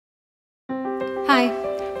Hi,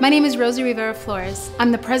 my name is Rosie Rivera Flores.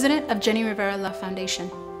 I'm the president of Jenni Rivera Love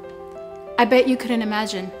Foundation. I bet you couldn't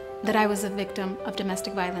imagine that I was a victim of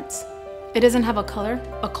domestic violence. It doesn't have a color,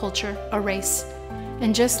 a culture, a race.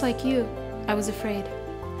 And just like you, I was afraid.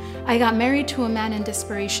 I got married to a man in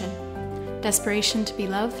desperation. Desperation to be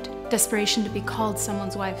loved, desperation to be called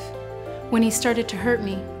someone's wife. When he started to hurt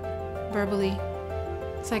me, verbally,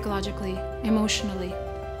 psychologically, emotionally,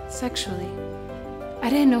 sexually, I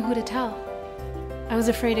didn't know who to tell. I was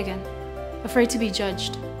afraid again, afraid to be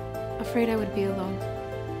judged, afraid I would be alone.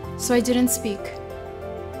 So I didn't speak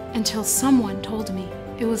until someone told me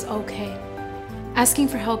it was okay. Asking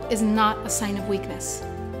for help is not a sign of weakness.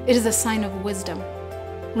 It is a sign of wisdom.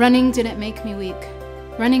 Running didn't make me weak.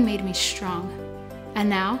 Running made me strong. And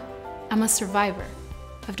now, I'm a survivor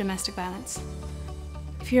of domestic violence.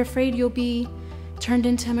 If you're afraid you'll be turned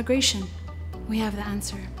into immigration, we have the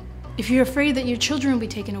answer. If you're afraid that your children will be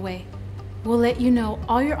taken away, we'll let you know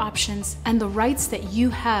all your options and the rights that you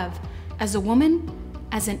have as a woman,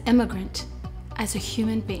 as an immigrant, as a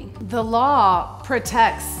human being. The law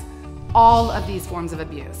protects all of these forms of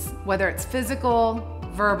abuse, whether it's physical,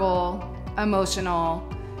 verbal, emotional,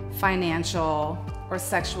 financial, or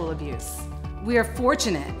sexual abuse. We are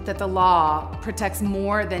fortunate that the law protects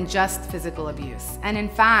more than just physical abuse. And in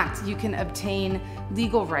fact, you can obtain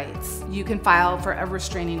legal rights. You can file for a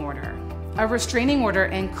restraining order. A restraining order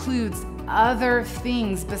includes other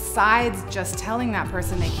things besides just telling that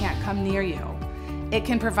person they can't come near you. It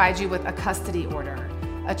can provide you with a custody order,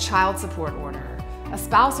 a child support order, a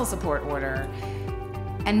spousal support order,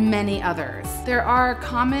 and many others. There are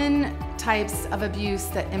common types of abuse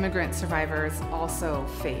that immigrant survivors also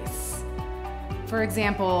face. For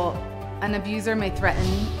example, an abuser may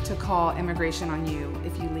threaten to call immigration on you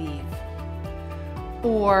if you leave.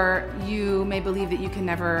 Or you may believe that you can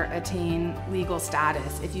never attain legal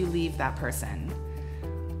status if you leave that person.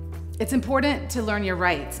 It's important to learn your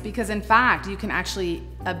rights because in fact, you can actually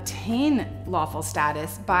obtain lawful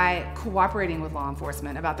status by cooperating with law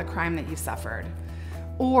enforcement about the crime that you've suffered.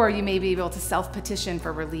 Or you may be able to self-petition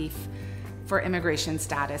for relief for immigration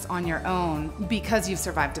status on your own because you've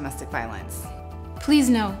survived domestic violence. Please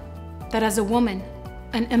know that as a woman,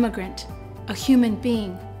 an immigrant, a human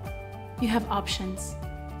being, you have options.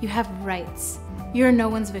 You have rights. You're no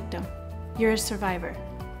one's victim. You're a survivor.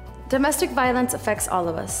 Domestic violence affects all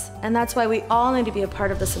of us, and that's why we all need to be a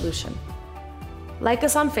part of the solution. Like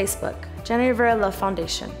us on Facebook, Jenni Rivera Love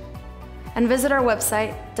Foundation, and visit our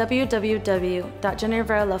website,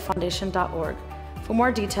 www.jenniriveraLoveFoundation.org, for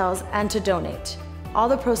more details and to donate. All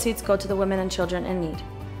the proceeds go to the women and children in need.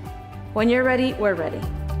 When you're ready, we're ready.